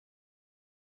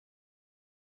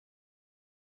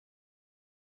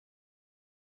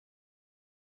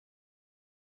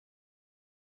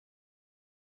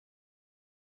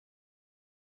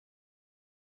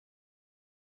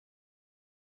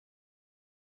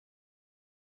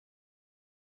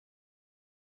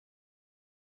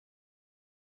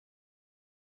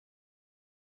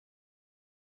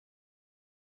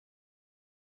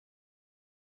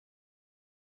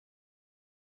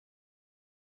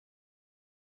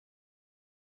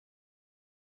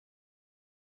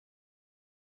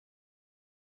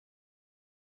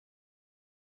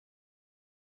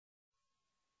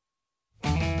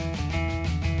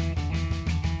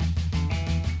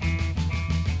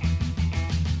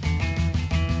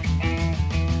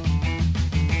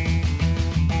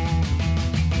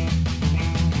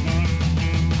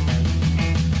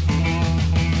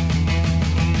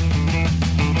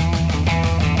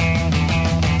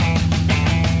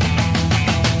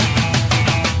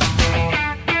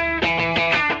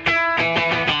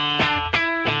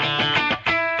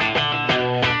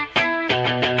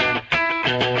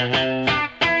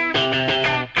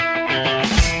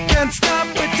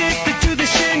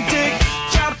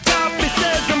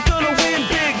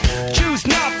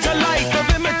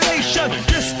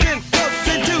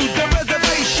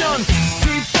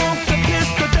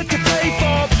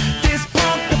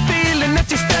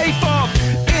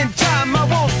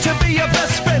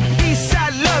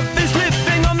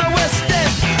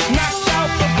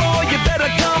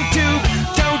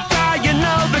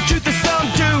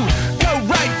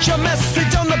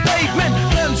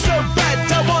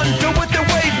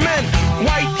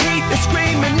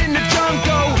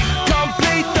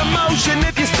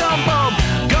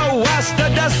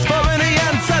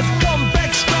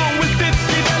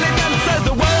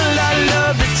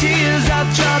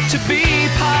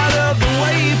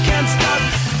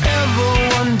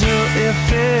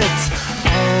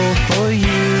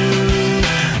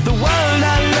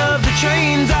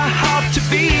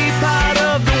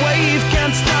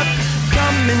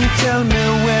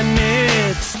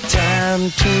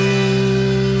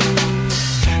too.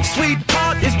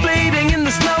 Sweetheart is bleeding in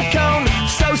the snow cone.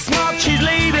 So smart, she's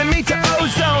leading me to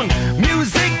ozone.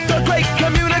 Music, the great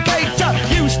communicator.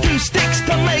 Use two sticks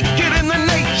to make it in the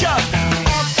nature.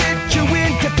 I'll get you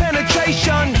into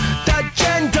penetration. The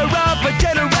gender of a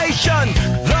generation.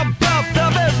 The birth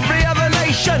of every other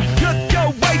nation. Look your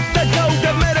way to go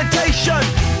to meditation.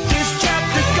 This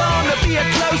chapter's gonna be a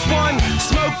close one.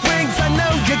 Smoke rings, I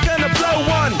know you're gonna blow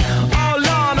one. All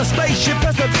on a spaceship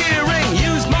persevering.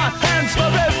 Use my hands for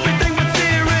everything but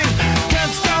steering.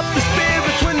 Can't stop the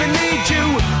spirits when they need you.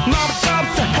 Mob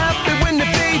tops are happy when they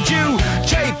feed you.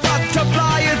 Jay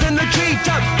butterflies in the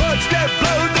treetop. Birds that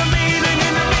blow the meaning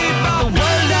in the leaf. The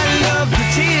world I love, the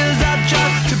tears I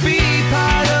drop. To be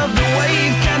part of the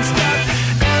wave can't stop.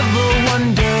 Ever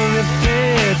wonder if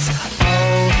it's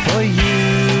all for you?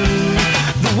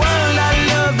 The world I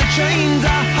love, the trains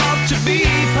I hop. To be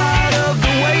part of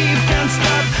the wave can't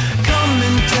stop. Come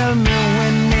and tell me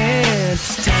when it's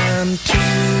time to.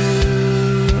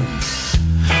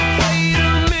 Wait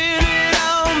a minute,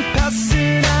 I'm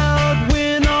passing out,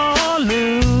 win or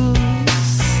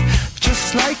lose,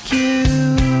 just like you.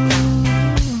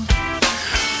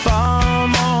 Far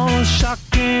more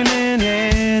shocking than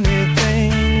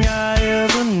anything I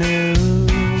ever knew.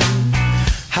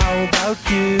 How about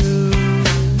you?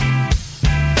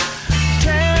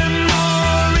 10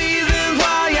 more reasons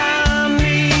why I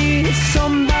need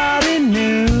somebody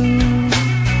new,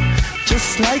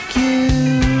 just like you.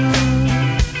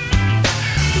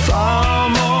 Far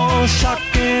more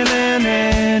shocking than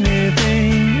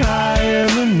anything I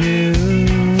ever knew.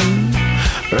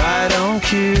 Right on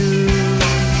cue.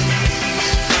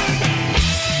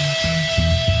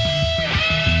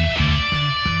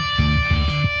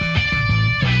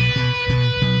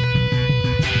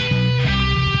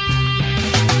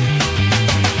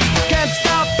 Can't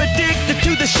stop, addicted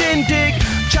to the shindig.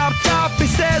 Chopped off, he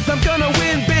says I'm gonna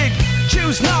win big.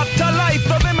 Choose not a life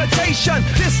of imitation.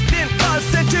 Distant us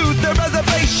into the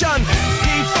reservation.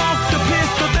 Defunct the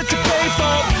pistol that you pay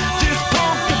for. Just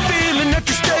pump the feeling that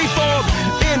you stay for.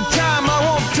 In time I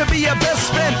want to be your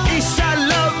best friend. Eastside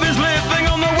love is living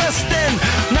on the west end.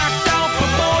 Knocked out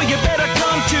before you better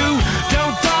come to.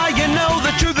 Don't die, you know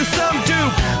the truth is some do.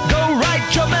 Go write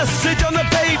your message on the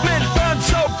pavement. Burn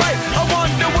so bright, I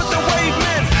wonder what the wave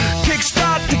meant.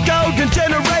 Kickstart the golden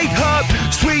generate hub.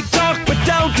 Sweet talk but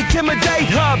don't intimidate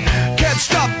hub. Can't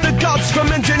stop the gods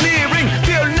from engineering.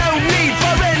 Feel no need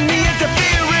for any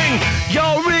interfering.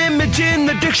 Your image in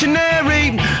the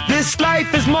dictionary. This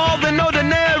life is more than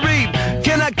ordinary.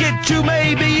 Can I get two,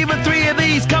 maybe even three of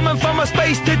these? Coming from a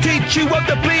space to teach you of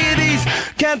the Pleiades.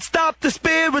 Can't stop the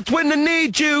spirits when they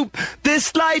need you.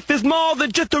 This life is more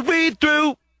than just a read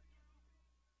through.